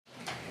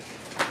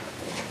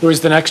Who is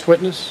the next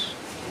witness?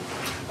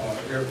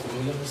 Eric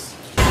Williams.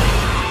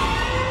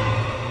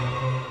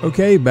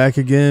 Okay, back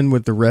again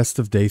with the rest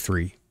of day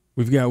 3.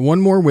 We've got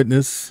one more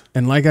witness,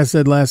 and like I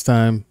said last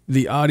time,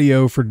 the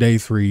audio for day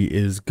 3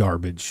 is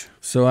garbage.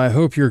 So I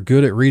hope you're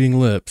good at reading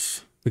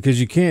lips, because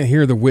you can't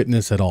hear the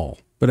witness at all.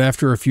 But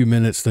after a few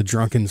minutes, the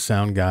drunken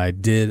sound guy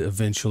did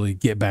eventually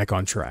get back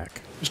on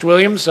track. Mr.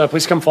 Williams,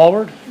 please come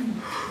forward.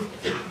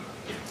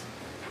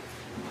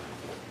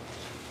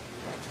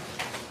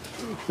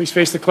 Please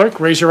face the clerk.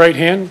 Raise your right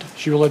hand.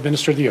 She will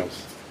administer the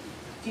oath.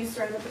 Do you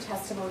swear that the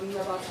testimony you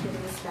are about to give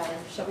in this matter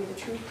shall be the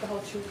truth, the whole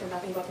truth, and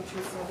nothing but the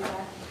truth, so help you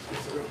God?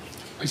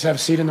 Please have a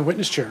seat in the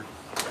witness chair.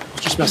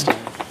 Mr. Smestad.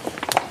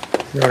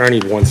 Your Honor, I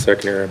need 1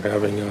 second here. I'm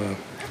having a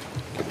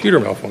computer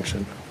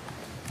malfunction.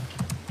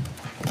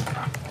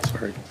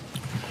 Sorry.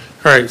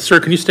 All right, sir,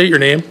 can you state your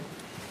name?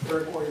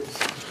 Eric Williams.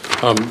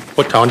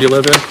 What town do you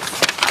live in?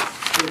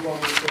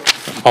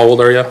 How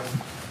old are you?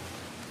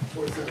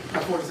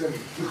 47.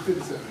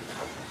 57.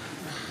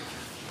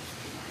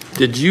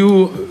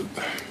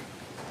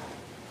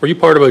 Were you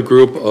part of a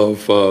group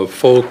of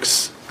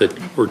folks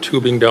that were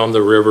tubing down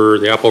the river,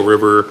 the Apple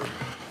River,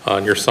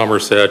 near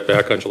Somerset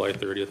back on July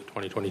 30th,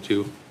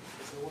 2022?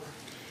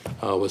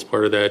 Was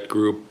part of that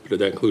group, did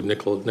that include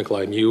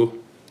Nikolai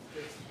Mew?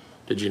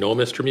 Did you know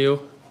Mr.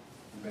 Mew?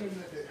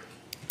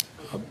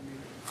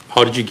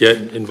 How did you get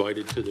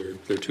invited to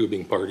their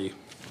tubing party?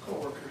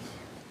 Co-workers.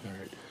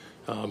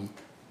 All right.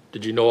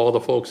 Did you know all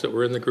the folks that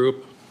were in the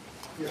group?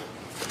 Yeah.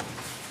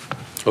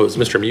 Oh, was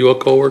Mr. Mew a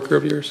co-worker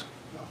of yours?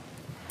 No.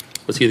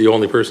 Was he the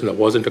only person that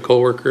wasn't a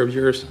co-worker of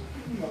yours?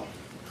 No. All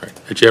right.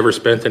 Had you ever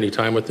spent any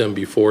time with them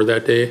before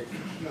that day?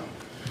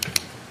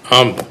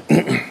 No.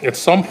 At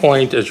some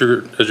point, as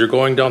you're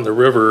going down the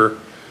river,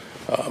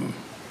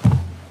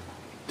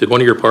 did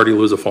one of your party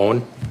lose a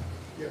phone?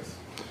 Yes.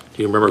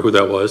 Do you remember who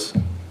that was?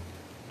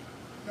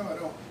 No, I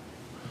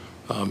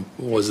don't.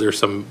 Was there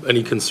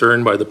any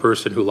concern by the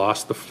person who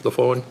lost the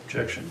phone?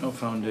 Objection, no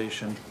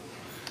foundation.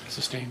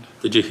 Sustained.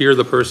 Did you hear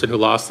the person who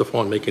lost the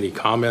phone make any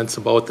comments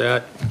about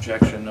that?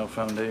 Objection, no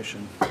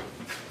foundation.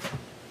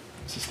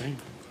 Sustained.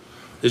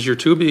 Is your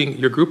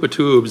group of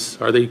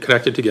tubes, are they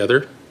connected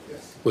together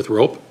Yes. with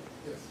rope?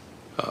 Yes.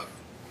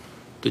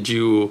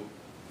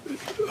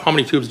 How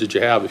many tubes did you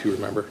have, if you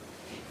remember?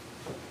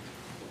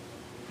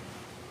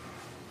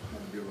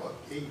 Maybe about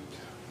 8.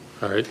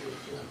 All right.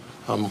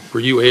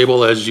 Were you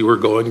able, as you were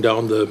going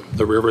down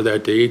the river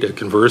that day, to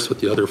converse with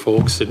the other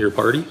folks in your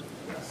party?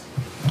 Yes.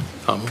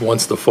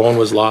 Once the phone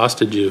was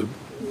lost,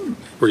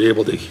 were you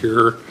able to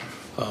hear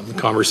the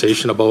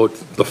conversation about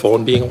the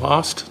phone being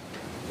lost?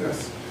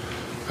 Yes.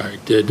 All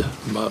right. Did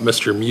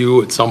Mr.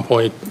 Mew at some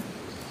point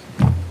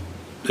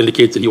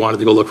indicate that he wanted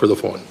to go look for the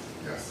phone?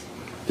 Yes.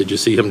 Did you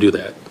see him do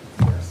that?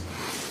 Yes.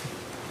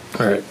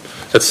 All right.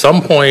 At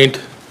some point,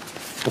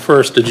 well,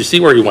 first, did you see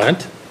where he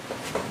went?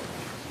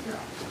 Yeah.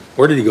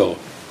 Where did he go?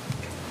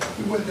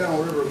 We went down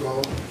River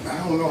Road. I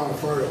don't know how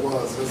far it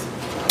was. It's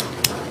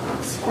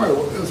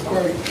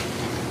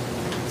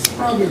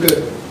probably a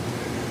good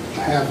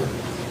half,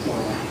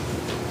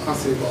 I'll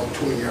say about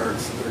 20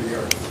 yards, 30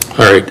 yards.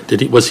 All right.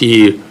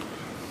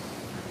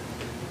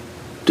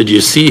 Did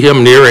you see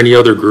him near any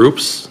other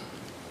groups?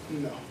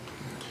 No.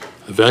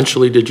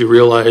 Eventually, did you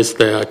realize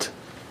that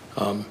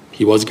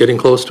he was getting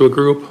close to a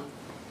group?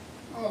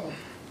 Oh.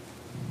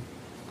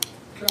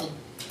 Kind of.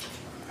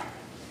 I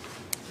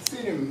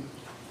seen him,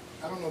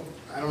 I don't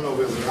know if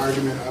it was an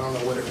argument, I don't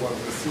know what it was,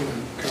 but I seen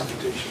him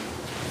confrontation.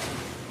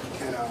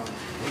 And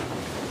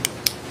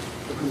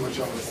pretty much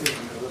all I seen, I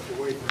looked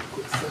away for a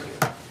quick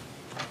second.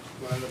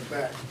 When I looked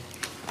back,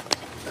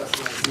 that's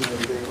when I seen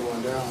everything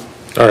going down.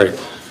 All right. I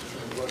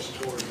rushed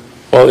toward him.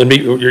 Well,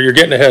 you're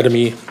getting ahead of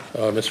me,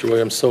 Mr.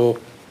 Williams. So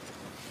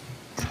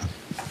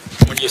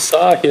when you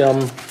saw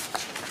him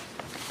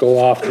go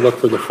off to look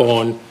for the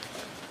phone,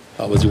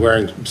 was he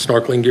wearing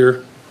snorkeling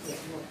gear?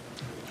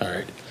 All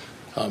right.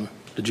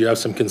 Did you have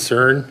some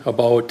concern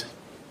about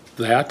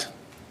that?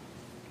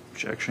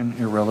 Objection,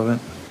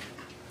 irrelevant.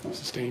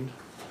 Sustained.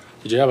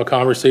 Did you have a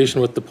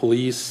conversation with the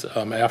police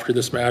after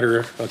this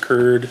matter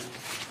occurred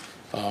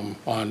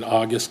on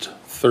August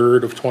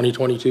 3rd of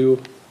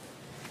 2022?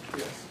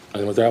 Yes.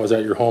 And was that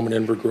at your home in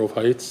Inver Grove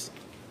Heights?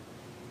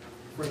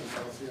 Friend's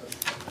house, yes.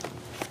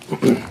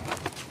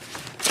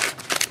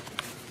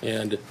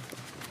 And do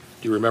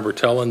you remember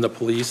telling the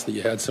police that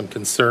you had some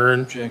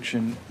concern?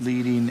 Objection,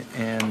 leading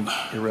and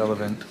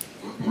irrelevant.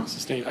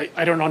 Sustained.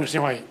 I don't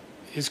understand why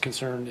his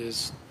concern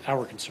is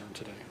our concern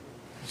today.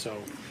 So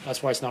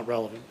that's why it's not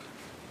relevant.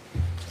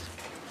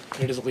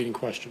 It is a leading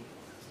question.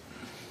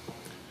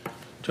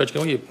 Judge,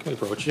 can we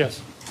approach?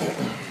 Yes.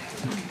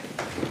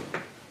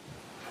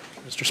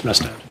 Mr.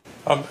 Smestad.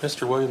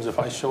 Mr. Williams, if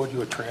I showed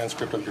you a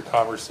transcript of your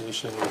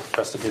conversation with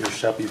Investigator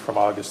Sheppy from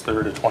August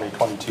 3rd of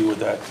 2022, would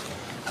that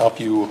help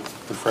you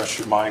refresh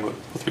your mind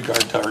with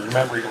regard to, or your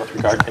memory with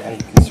regard to any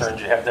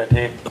concerns you had that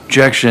day?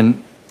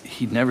 Objection,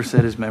 he never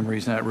said his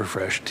memory's not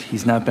refreshed.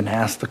 He's not been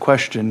asked the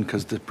question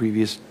because the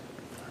previous.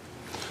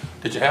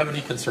 Did you have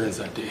any concerns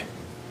that day?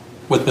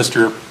 with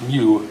Mr.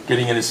 Mew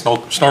getting in his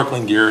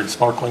snorkeling gear and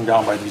snorkeling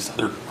down by these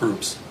other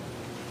groups?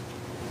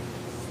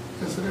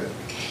 Yes, it is.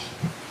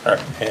 All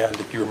right. And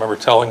if you remember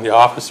telling the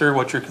officer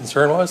what your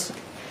concern was?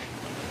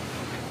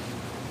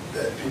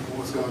 That people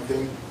was gonna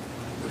think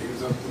that he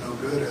was up to no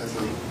good as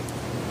a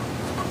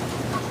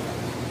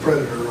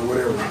predator or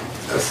whatever.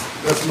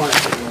 That's my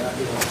thing,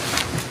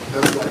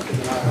 that's like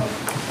keeping an eye on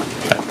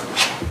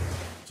him.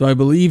 So I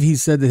believe he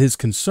said that his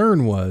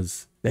concern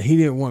was that he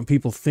didn't want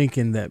people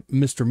thinking that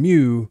Mr.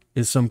 Mew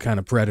is some kind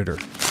of predator.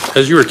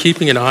 As you were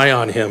keeping an eye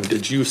on him,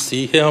 did you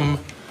see him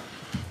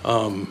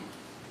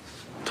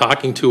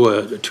talking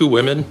to two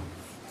women?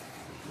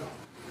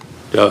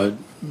 Did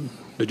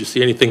you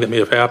see anything that may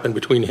have happened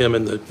between him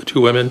and the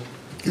two women?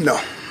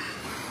 No,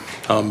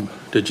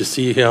 Did you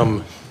see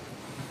him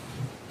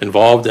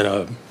involved in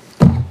a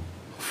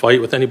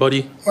fight with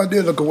anybody? I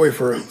did look away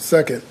for a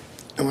second,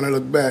 and when I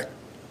looked back,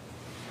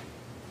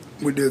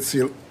 we did see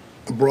a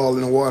brawl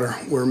in the water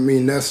where me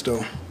and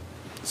Nesto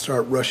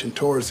started rushing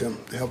towards him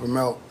to help him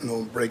out,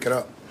 break it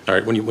up. All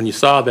right, when you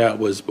saw that,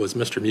 was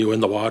Mr. Mew in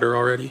the water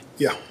already?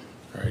 Yeah,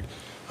 All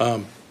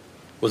right.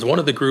 Was one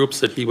of the groups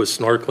that he was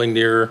snorkeling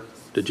near,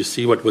 did you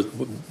see what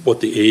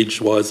the age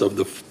was of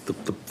the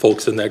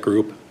folks in that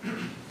group?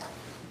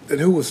 and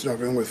who was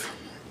snorkeling with?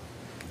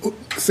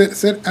 Ask me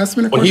the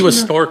question. When he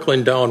was again?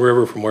 snorkeling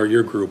downriver from where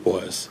your group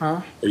was,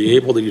 Huh? are you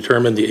able to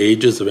determine the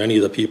ages of any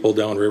of the people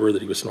downriver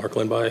that he was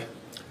snorkeling by?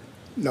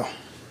 No, All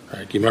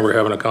right. Do you remember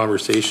having a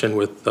conversation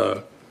with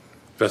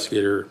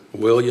Investigator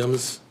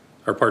Williams,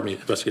 or pardon me,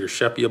 Investigator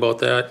Sheppy about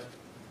that?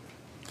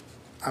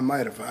 I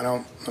might have. I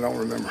don't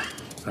remember.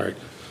 All right.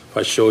 If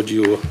I showed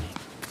you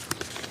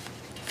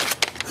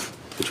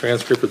the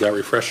transcript, would that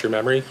refresh your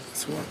memory?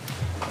 That's what.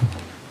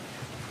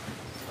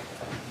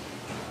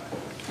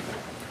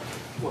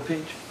 What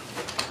page?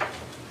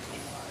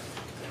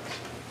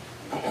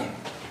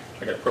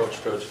 I got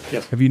approached, Coach.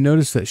 Have you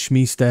noticed that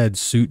Schmiestad's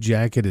suit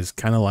jacket is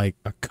kind of like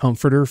a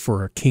comforter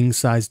for a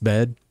king-sized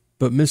bed?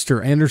 But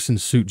Mr.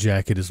 Anderson's suit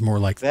jacket is more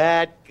like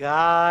That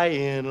guy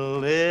in a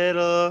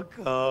little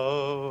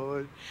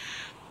coat.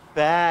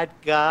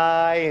 That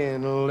guy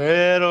in a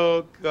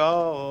little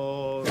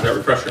coat. Does that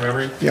refresh your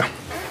memory? Yeah.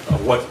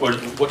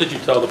 What did you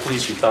tell the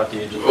police you thought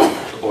the ages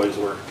of the boys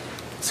were?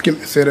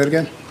 Say that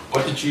again.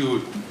 What did you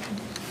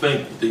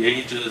think the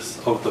ages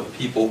of the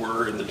people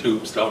were in the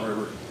tubes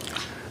downriver?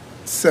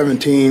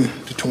 17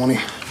 to 20.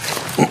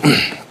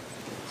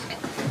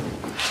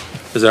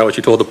 Is that what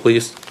you told the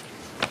police?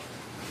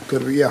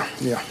 Could be. Yeah.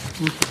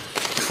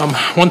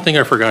 One thing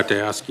I forgot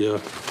to ask you.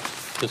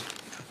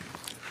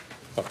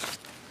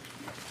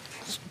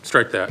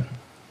 Strike that.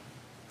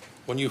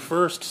 When you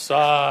first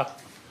saw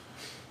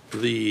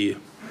the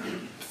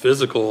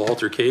physical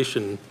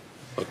altercation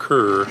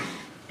occur,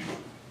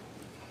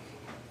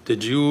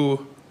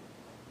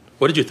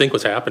 what did you think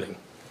was happening?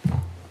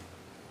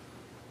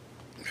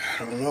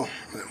 I don't know.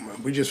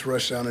 We just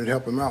rushed down and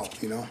helped him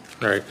out. All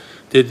right.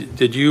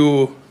 Did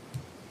you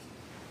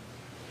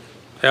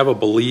have a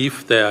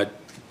belief that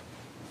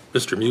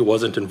Mr. Mew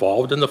wasn't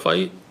involved in the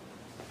fight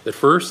at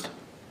first?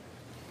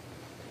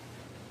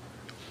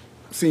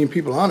 Seeing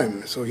people on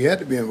him, so he had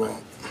to be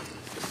involved.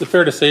 Is it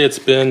fair to say it's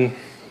been,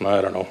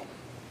 I don't know,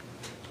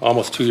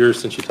 almost 2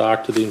 years since you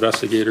talked to the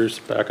investigators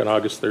back on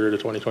August 3rd of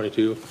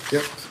 2022?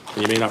 Yep,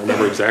 And you may not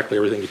remember exactly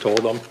everything you told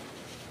them.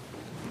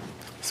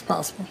 it's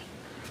possible.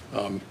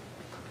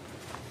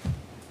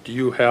 Do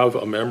you have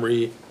a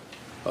memory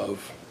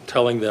of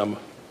telling them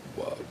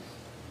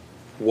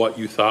what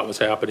you thought was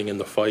happening in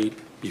the fight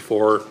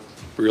before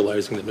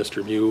realizing that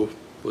Mr. Mew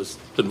was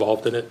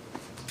involved in it?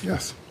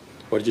 Yes.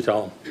 What did you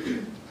tell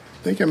them?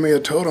 I think I may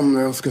have told him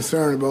that I was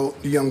concerned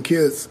about the young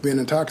kids being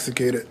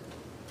intoxicated.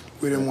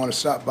 We didn't want to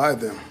stop by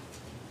them.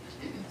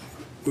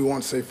 We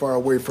want to stay far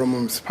away from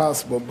them as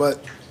possible,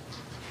 but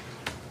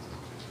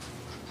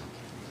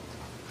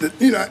the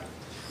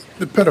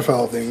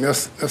pedophile thing,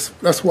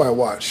 that's why I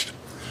watched.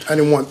 I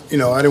didn't want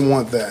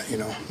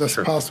that, That's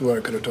Sure. possible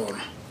I could have told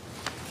him.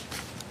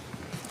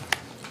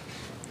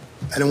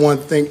 I didn't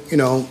want to think,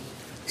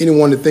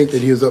 anyone to think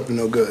that he was up to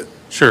no good.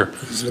 Sure.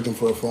 He's looking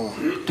for a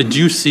phone. Did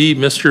you see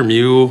Mr.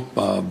 Mew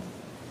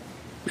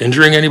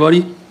injuring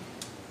anybody?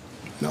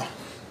 No.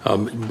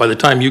 By the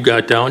time you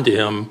got down to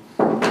him,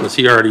 was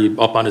he already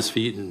up on his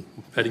feet and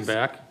heading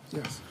back?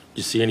 Yes. Did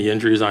you see any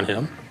injuries on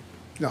him?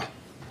 No.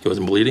 He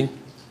wasn't bleeding?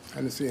 I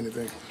didn't see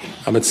anything.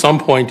 At some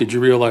point, did you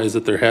realize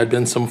that there had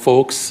been some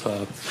folks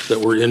that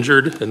were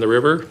injured in the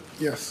river?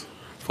 Yes.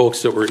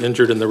 Folks that were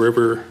injured in the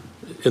river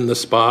in the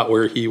spot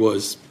where he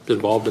was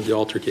involved in the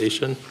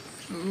altercation?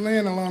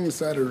 Laying along the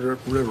side of the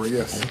river,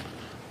 yes.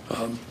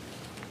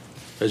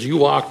 As you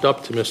walked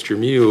up to Mr.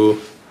 Mew,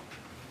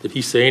 did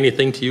he say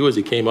anything to you as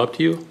he came up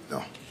to you?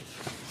 No.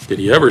 Did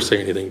he ever say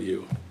anything to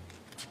you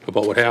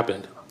about what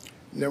happened?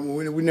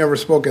 We never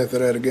spoke after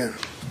that again.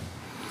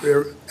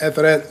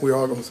 After that,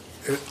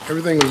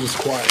 everything was just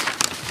quiet.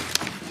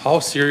 How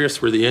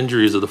serious were the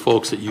injuries of the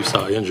folks that you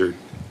saw injured?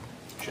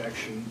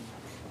 Objection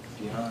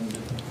beyond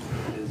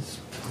his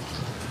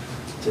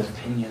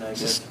opinion, I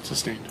guess.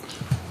 Sustained.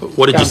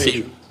 What did you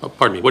Foundation. see?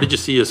 Pardon me, what did you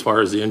see as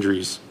far as the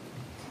injuries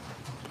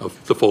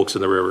of the folks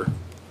in the river?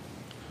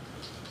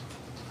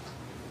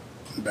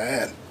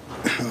 Bad.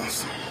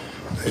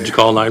 Did you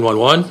call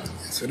 911?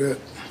 Yes, I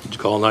did. Did you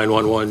call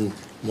 911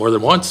 more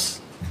than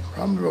once?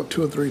 Probably about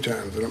 2 or 3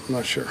 times, but I'm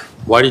not sure.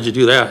 Why did you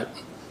do that?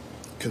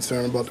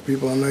 Concerned about the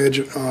people on the edge,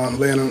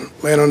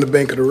 laying on the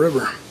bank of the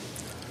river.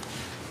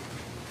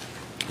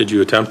 Did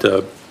you attempt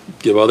to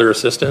give other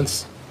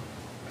assistance?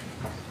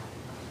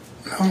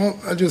 No,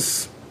 I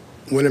just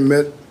went and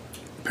met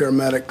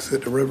paramedics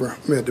at the river,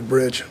 at the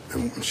bridge,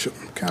 and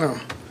kind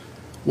of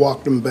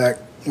walked them back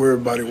where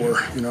everybody were,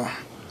 you know.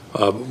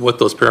 With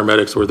those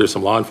paramedics, were there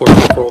some law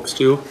enforcement folks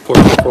too?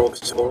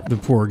 The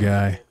poor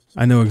guy.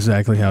 I know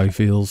exactly how he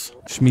feels.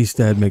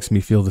 Schmiestad makes me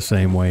feel the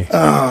same way.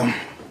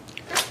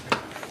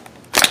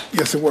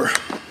 Yes, it were.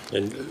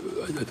 And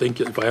I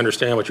think if I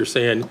understand what you're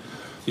saying,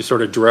 you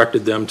sort of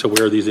directed them to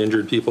where these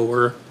injured people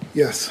were?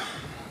 Yes.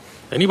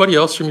 Anybody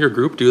else from your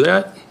group do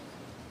that?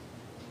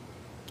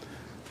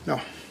 No,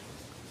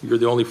 You're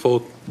the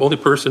only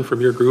person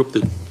from your group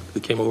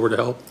that came over to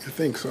help? I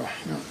think so.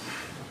 Yeah.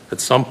 At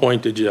some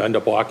point, did you end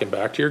up walking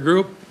back to your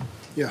group?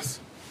 Yes.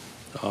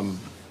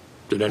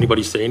 Did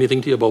anybody say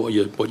anything to you about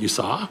what you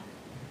saw?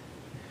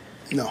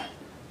 No.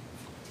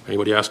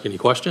 Anybody ask any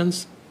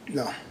questions?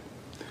 No.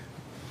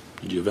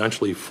 Did you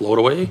eventually float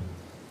away?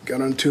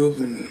 Got on tubes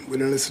and we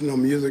didn't listen to no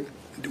music.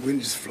 We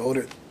just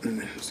floated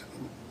and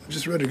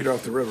just ready to get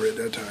off the river at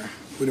that time.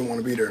 We didn't want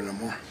to be there no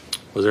more.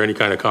 Was there any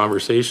kind of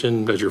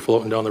conversation as you're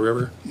floating down the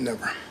river?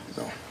 Never.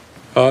 No.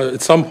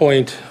 At some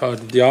point,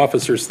 did the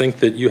officers think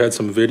that you had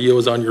some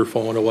videos on your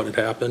phone of what had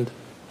happened?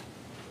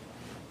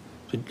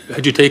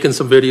 Had you taken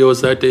some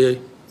videos that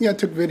day? Yeah, I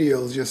took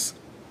videos, just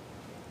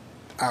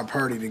our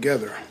party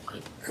together.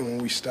 Right. And when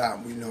we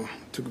stopped, we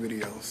took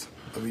videos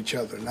of each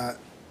other, not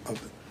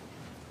of the,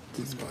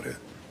 that's about it.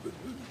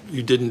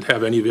 You didn't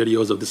have any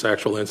videos of this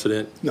actual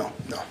incident? No.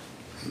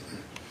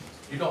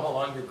 You know how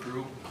long your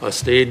group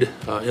stayed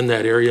in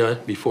that area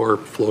before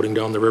floating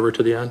down the river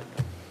to the end?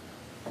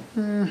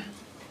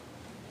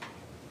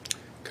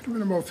 Could have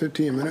been about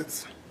 15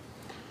 minutes.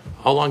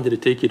 How long did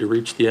it take you to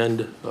reach the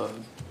end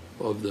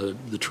of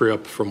the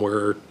trip from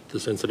where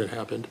this incident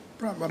happened?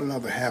 Probably about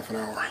another half an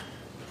hour.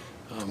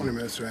 20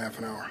 minutes to half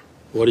an hour.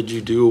 What did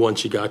you do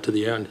once you got to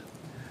the end?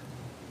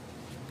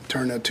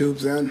 Turn the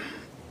tubes in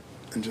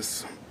and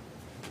just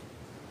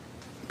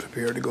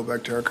prepare to go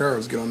back to our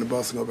cars, get on the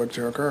bus and go back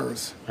to our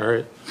cars. All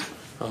right.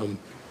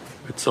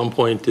 At some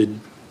point,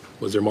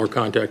 was there more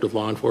contact with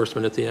law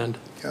enforcement at the end?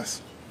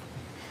 Yes.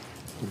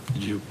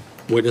 Did you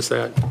witness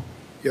that?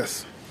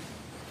 Yes.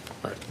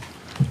 All right.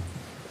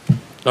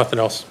 Nothing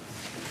else.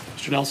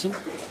 Mr. Nelson?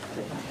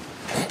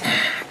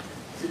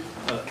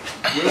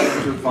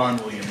 Mr. Von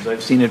Williams,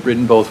 I've seen it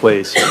written both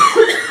ways.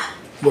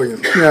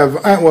 Williams.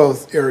 Yeah, well,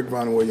 it's Eric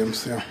Von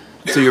Williams, yeah.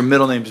 So your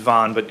middle name's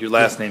Von, but your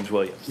last name's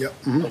Williams? Yep.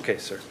 Mm-hmm. Okay,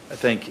 sir.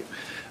 Thank you.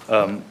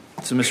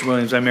 So, Mr.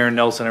 Williams, I'm Aaron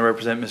Nelson. I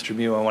represent Mr.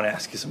 Mew. I want to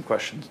ask you some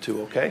questions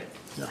too, okay?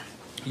 Yeah.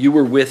 You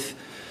were with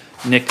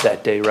Nick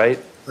that day, right?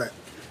 Right.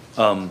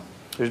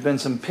 There's been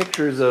some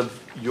pictures of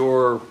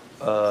your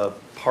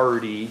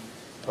party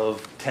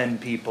of 10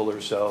 people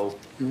or so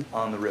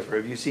on the river.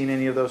 Have you seen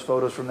any of those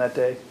photos from that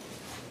day?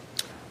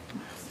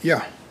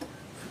 Yeah.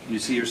 You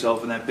see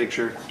yourself in that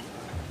picture?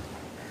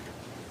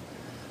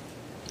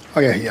 Oh,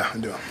 yeah, I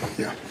do.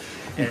 Yeah.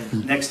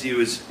 And next to you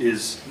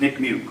is Nick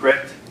Mew,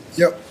 correct?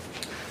 Yep.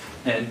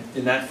 And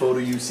in that photo,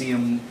 you see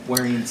him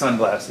wearing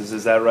sunglasses,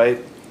 is that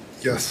right?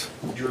 Yes.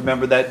 Do you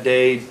remember that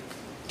day?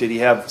 Did he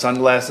have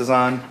sunglasses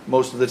on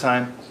most of the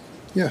time?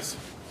 Yes.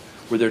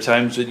 Were there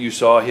times that you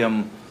saw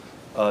him,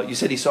 you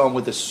said he saw him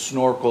with a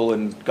snorkel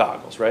and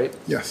goggles, right?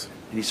 Yes.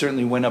 And he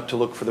certainly went up to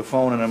look for the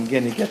phone, and I'm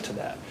going to get to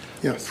that.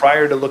 Yes.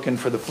 Prior to looking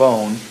for the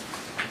phone,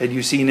 had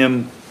you seen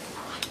him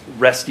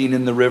resting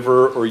in the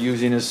river or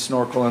using his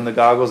snorkel and the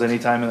goggles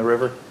anytime in the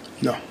river?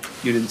 No.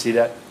 You didn't see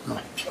that? No.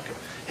 Okay.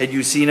 Had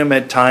you seen him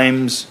at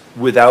times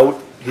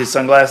without his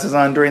sunglasses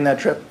on during that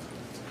trip?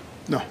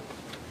 No.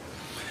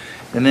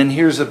 And then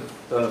here's a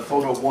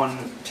photo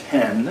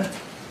 110.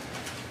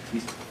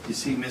 You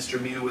see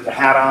Mr. Mew with a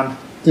hat on?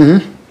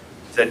 Mm-hmm.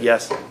 Is that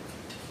yes?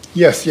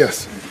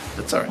 Yes.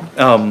 That's all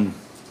right.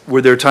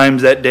 Were there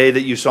times that day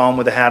that you saw him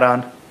with a hat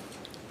on?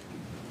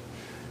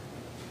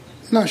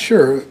 Not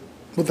sure.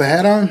 With the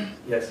hat on?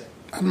 Yes.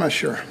 I'm not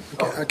sure.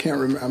 I can't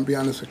remember. I'll be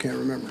honest, I can't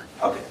remember.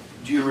 Okay.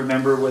 Do you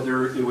remember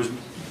whether it was, do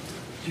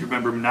you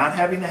remember him not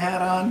having the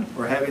hat on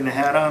or having the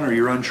hat on, or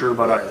you're unsure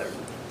about either?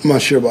 I'm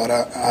not sure about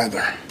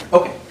either.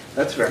 Okay,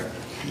 that's fair.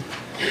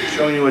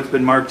 Showing you what's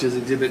been marked as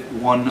Exhibit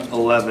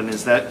 111.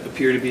 Does that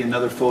appear to be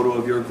another photo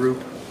of your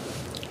group?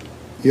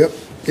 Yep.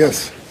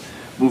 Yes.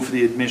 Move for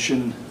the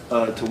admission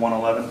to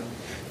 111.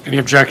 Any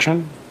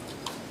objection?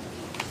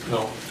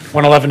 No.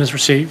 111 is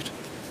received.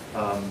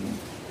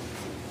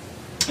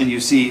 And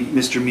you see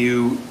Mr.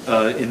 Mew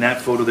in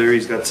that photo there,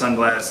 he's got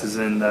sunglasses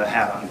and a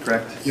hat on,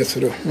 correct? Yes, I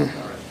do.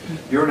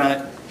 You're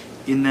not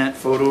in that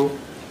photo,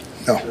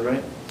 is No. that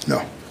right? No.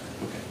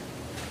 Okay.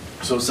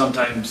 So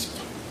sometimes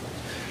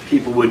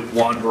people would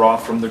wander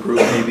off from the group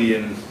maybe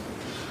and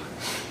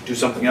do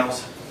something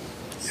else?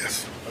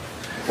 Yes.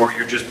 Or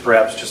you're just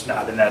perhaps just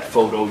not in that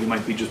photo, you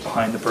might be just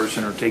behind the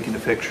person or taking the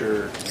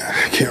picture?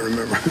 I can't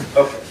remember.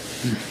 Okay.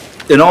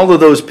 In all of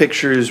those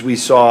pictures, we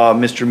saw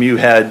Mr. Mew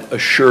had a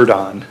shirt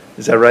on,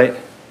 is that right?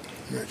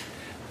 Right.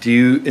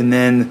 And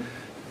then,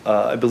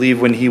 I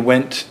believe when he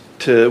went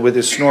with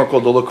his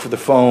snorkel to look for the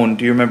phone,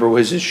 do you remember,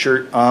 was his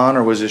shirt on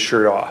or was his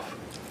shirt off?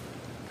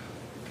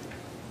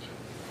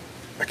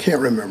 I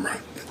can't remember.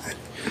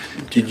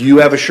 Did you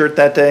have a shirt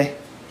that day?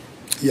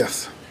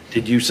 Yes.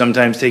 Did you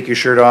sometimes take your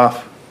shirt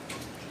off?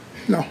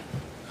 No.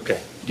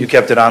 Okay. You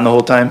kept it on the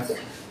whole time?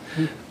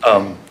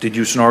 Did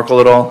you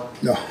snorkel at all?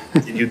 No.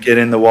 Did you get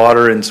in the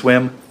water and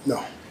swim?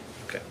 No.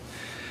 Okay.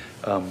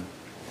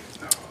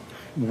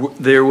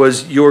 There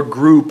was, your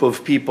group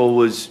of people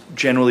was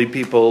generally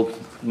people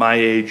my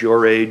age,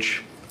 your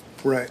age?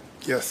 Right.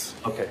 Yes.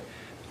 Okay.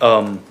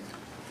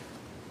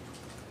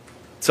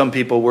 Some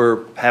people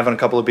were having a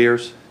couple of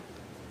beers?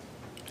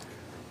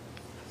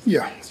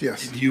 Yeah.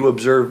 Yes. Did you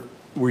observe,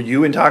 were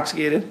you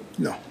intoxicated?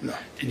 No. No.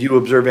 Did you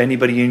observe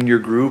anybody in your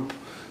group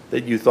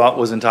that you thought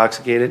was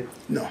intoxicated?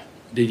 No.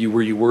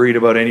 Were you worried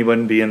about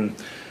anyone being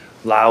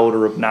loud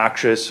or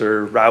obnoxious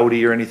or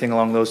rowdy or anything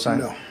along those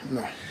lines? No.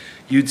 No.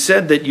 You'd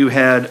said that you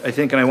had, I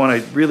think, and I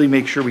want to really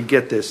make sure we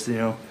get this,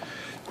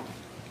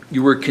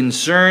 you were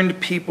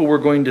concerned people were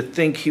going to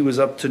think he was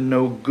up to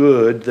no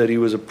good, that he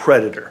was a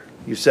predator.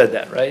 You said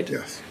that, right?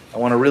 Yes. I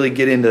want to really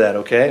get into that,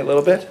 okay, a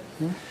little bit?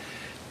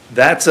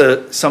 That's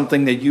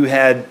something that you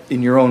had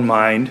in your own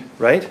mind,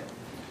 right?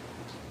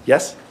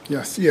 Yes?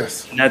 Yes.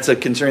 Yes. And that's a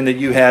concern that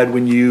you had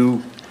when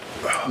you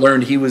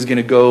learned he was going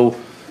to go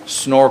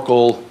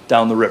snorkel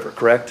down the river,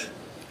 correct?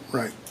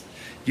 Right.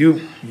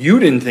 You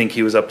didn't think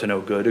he was up to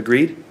no good,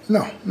 agreed?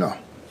 No. No.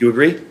 You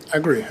agree? I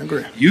agree. I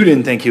agree. You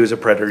didn't think he was a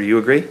predator, you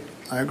agree?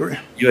 I agree.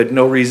 You had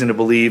no reason to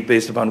believe,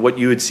 based upon what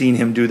you had seen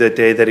him do that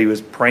day, that he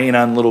was preying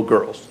on little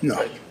girls?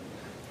 No.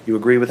 You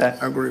agree with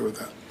that? I agree with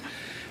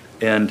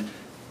that.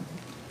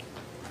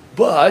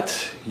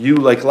 But you,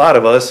 like a lot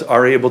of us,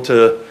 are able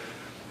to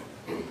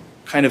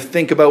kind of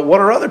think about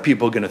what are other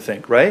people going to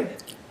think, right?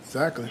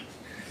 Exactly.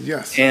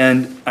 Yes.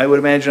 And I would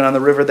imagine on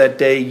the river that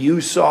day, you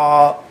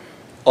saw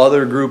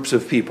other groups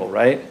of people,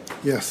 right?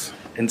 Yes.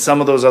 And some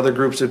of those other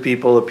groups of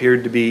people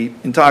appeared to be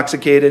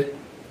intoxicated.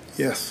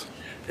 Yes.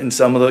 And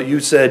some of you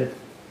said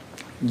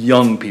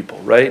young people,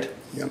 right?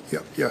 Yep.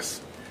 Yep.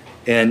 Yes.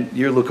 And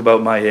you look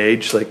about my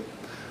age, like,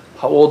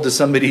 how old does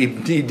somebody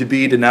need to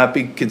be to not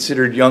be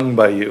considered young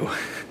by you?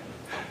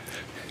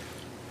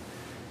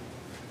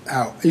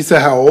 How? You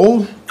said how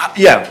old?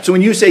 Yeah, so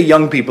when you say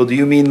young people, do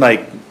you mean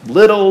like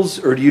littles,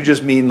 or do you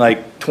just mean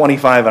like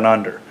 25 and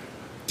under?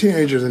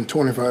 Teenagers and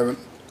 25 and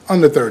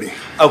under 30.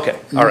 Okay,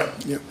 all right.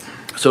 Yep.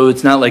 So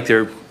it's not like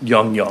they're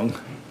young.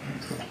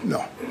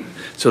 No.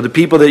 So the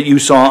people that you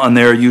saw on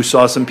there, you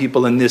saw some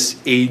people in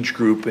this age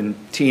group, and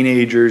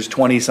teenagers,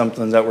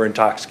 20-somethings that were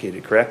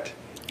intoxicated, correct?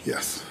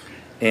 Yes.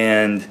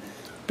 And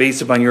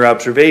based upon your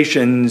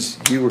observations,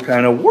 you were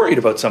kind of worried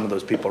about some of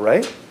those people,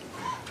 right?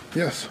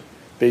 Yes.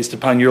 Based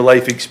upon your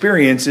life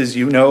experiences,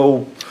 you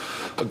know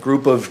a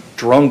group of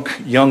drunk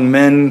young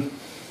men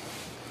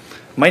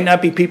might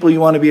not be people you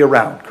want to be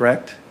around,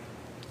 correct?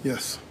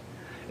 Yes.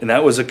 And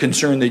that was a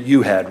concern that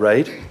you had,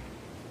 right?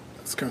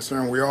 That's a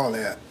concern we all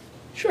had.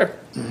 Sure.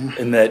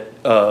 And that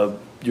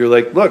you're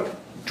like, look,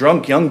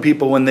 drunk young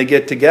people, when they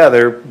get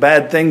together,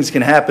 bad things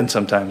can happen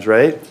sometimes,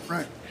 right?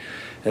 Right.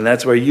 And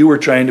that's why you were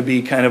trying to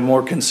be kind of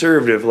more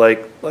conservative,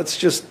 like, let's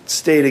just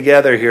stay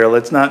together here.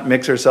 Let's not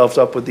mix ourselves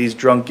up with these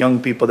drunk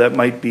young people that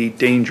might be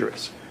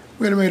dangerous.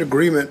 We had made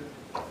agreement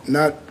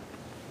not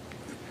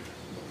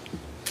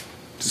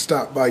to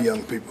stop by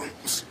young people.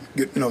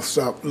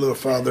 Stop a little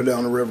farther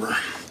down the river.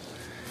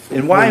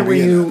 And why were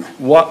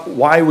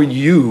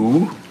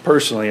you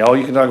personally, all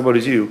you can talk about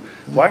is you,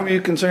 why were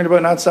you concerned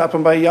about not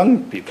stopping by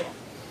young people?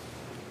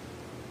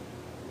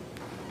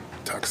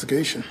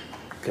 Intoxication.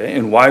 Okay,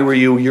 and why were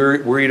you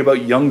worried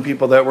about young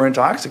people that were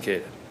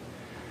intoxicated?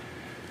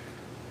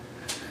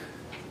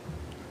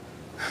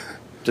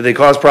 Do they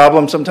cause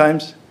problems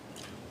sometimes?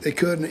 They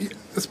could.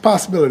 It's a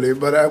possibility,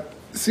 but I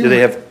see. Do they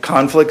have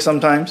conflict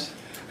sometimes?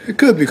 It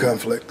could be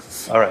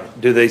conflicts. All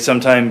right. Do they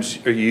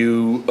sometimes, are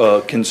you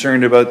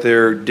concerned about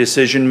their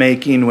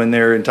decision-making when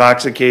they're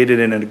intoxicated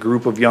and in a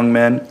group of young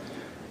men?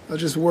 I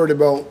was just worried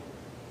about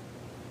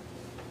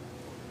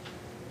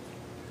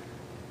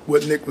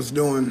what Nick was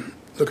doing,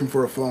 looking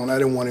for a phone. I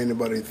didn't want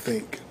anybody to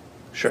think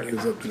Sure. he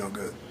was up to no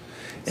good.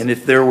 And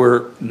if there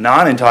were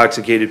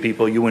non-intoxicated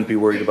people, you wouldn't be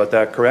worried about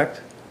that,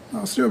 correct?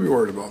 I'll still be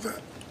worried about that.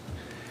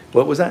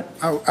 What was that?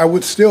 I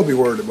would still be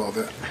worried about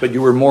that. But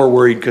you were more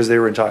worried because they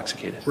were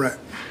intoxicated. Right.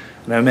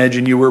 And I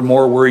imagine you were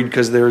more worried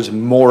because there's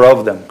more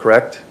of them,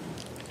 correct?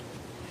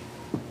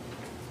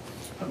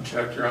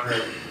 Check, Your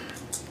Honor.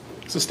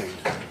 Sustained.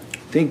 I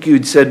think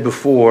you'd said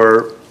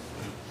before,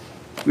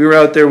 we were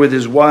out there with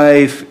his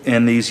wife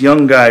and these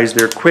young guys,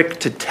 they're quick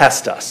to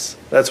test us.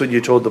 That's what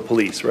you told the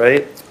police,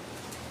 right?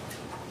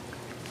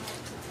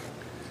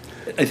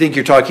 I think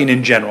you're talking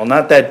in general,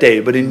 not that day,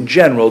 but in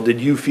general, did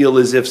you feel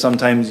as if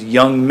sometimes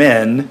young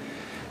men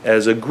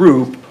as a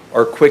group,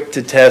 are quick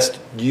to test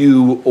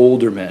you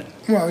older men.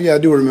 Well, yeah, I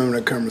do remember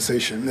that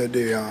conversation that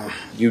they,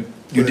 You when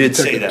the did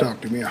say detective that.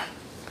 talked to me, yeah.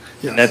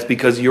 And that's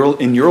because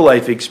in your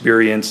life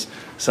experience,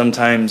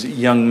 sometimes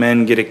young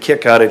men get a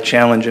kick out of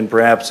challenging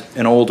perhaps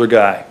an older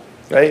guy,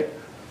 right?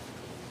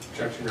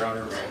 Objection, Your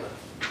Honor.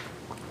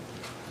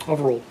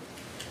 Overruled.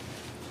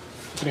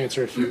 You can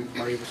answer if you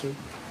are able to.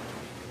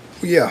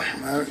 Yeah,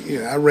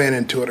 I ran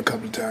into it a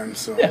couple of times,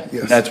 so, And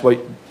yes.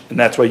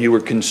 that's why you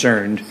were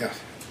concerned, Yes,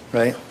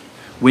 right?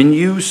 When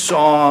you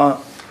saw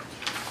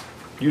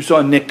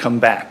Nick come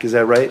back, is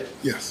that right?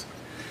 yes.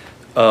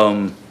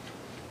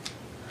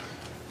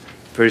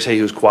 Fair to say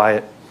he was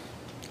quiet?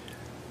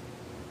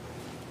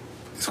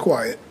 It's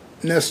quiet.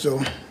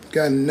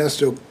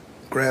 Nesto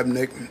grabbed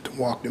Nick and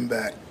walked him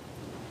back,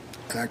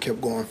 and I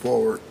kept going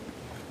forward.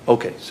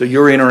 Okay, so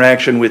your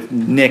interaction with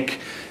Nick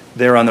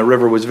there on the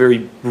river was very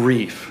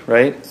brief,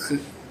 right?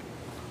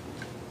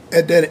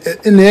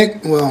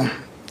 Nick, well,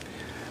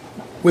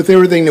 with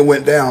everything that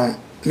went down,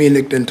 me and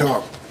Nick didn't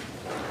talk.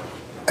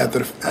 I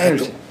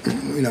understand.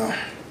 You know,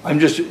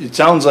 It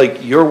sounds like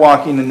you're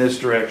walking in this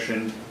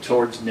direction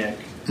towards Nick.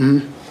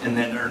 And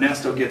then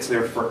Ernesto gets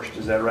there first,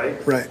 is that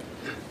right? right.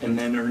 And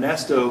then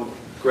Ernesto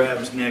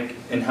grabs Nick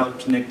and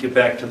helps Nick get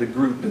back to the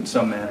group in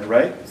some manner,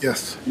 right?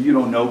 Yes. You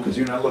don't know because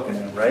you're not looking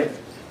at him, right?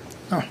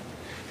 No.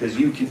 Because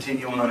you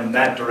continue on in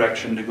that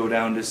direction to go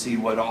down to see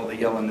what all the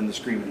yelling and the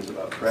screaming is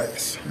about, correct?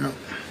 Yes. No.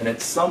 And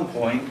at some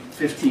point,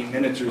 15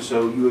 minutes or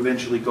so, you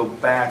eventually go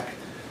back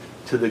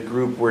to the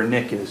group where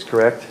Nick is,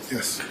 correct?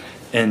 Yes.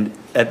 And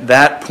at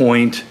that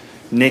point,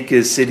 Nick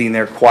is sitting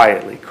there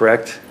quietly,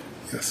 correct?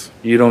 Yes.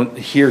 You don't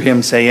hear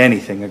him say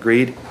anything,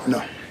 agreed?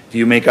 No. Do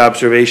you make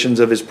observations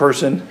of his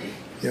person?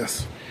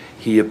 Yes.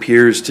 He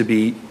appears to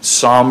be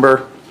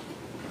somber.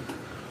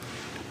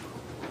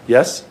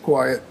 Yes?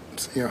 Quiet.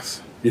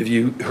 Yes. Have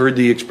you heard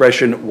the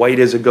expression white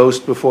as a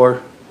ghost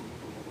before?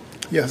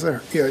 Yes,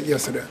 sir. Yeah.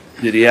 Yes, I did.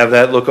 Did he have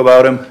that look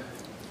about him?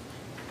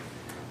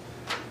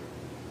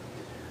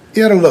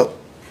 He had a look.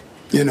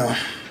 You know.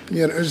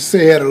 Yeah. Just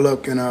say he had a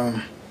look,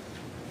 and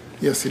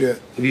yes, he did.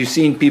 Have you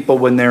seen people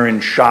when they're in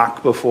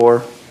shock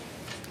before?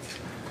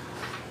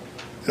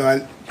 No,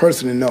 I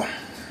personally no.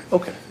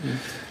 Okay.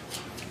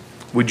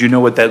 Would you know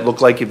what that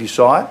looked like if you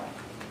saw it?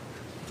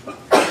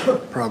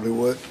 Probably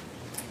would.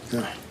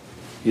 Yeah.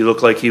 You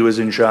look like he was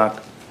in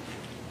shock.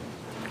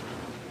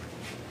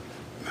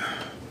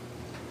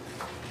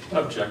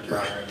 Object, Your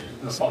Honor.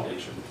 The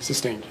foundation.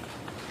 Sustained.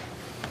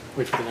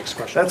 Wait for the next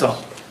question. That's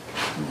all.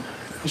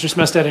 Mr.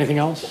 Smestad, anything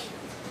else?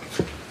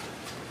 All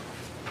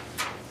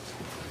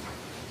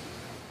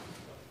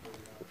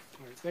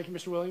right, thank you,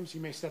 Mr. Williams.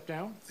 You may step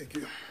down. Thank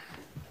you.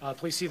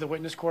 Please see the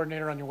witness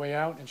coordinator on your way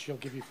out, and she'll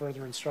give you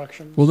further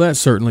instructions. Well, that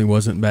certainly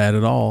wasn't bad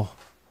at all,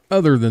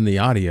 other than the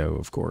audio,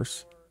 of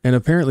course. And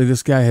apparently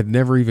this guy had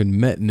never even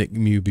met Nick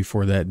Mew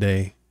before that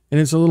day. And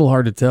it's a little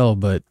hard to tell,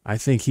 but I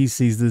think he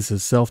sees this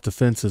as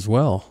self-defense as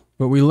well.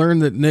 But we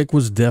learned that Nick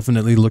was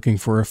definitely looking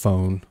for a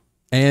phone,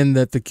 and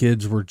that the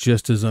kids were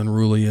just as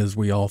unruly as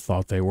we all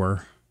thought they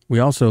were. We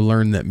also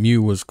learned that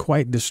Mew was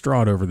quite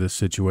distraught over this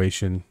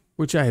situation,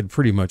 which I had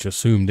pretty much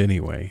assumed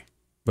anyway.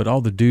 But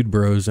all the dude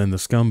bros and the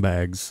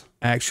scumbags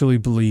actually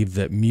believed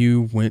that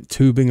Mew went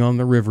tubing on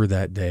the river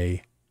that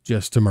day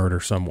just to murder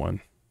someone,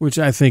 which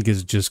I think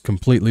is just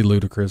completely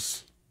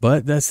ludicrous.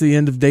 But that's the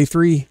end of day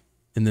 3.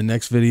 In the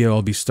next video,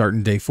 I'll be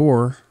starting day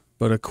 4,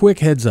 but a quick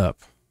heads up.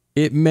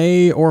 It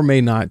may or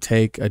may not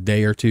take a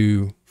day or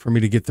two for me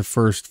to get the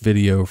first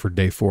video for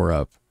day 4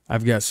 up.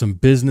 I've got some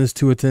business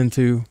to attend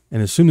to,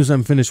 and as soon as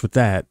I'm finished with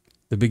that,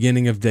 the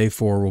beginning of day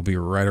 4 will be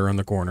right around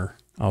the corner.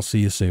 I'll see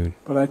you soon.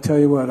 But I tell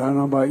you what, I don't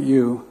know about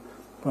you,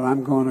 but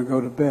I'm going to go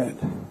to bed.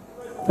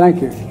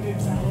 Thank you.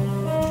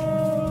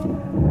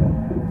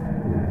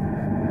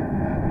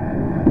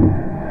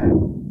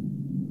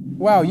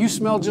 Wow, you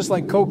smell just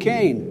like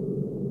cocaine.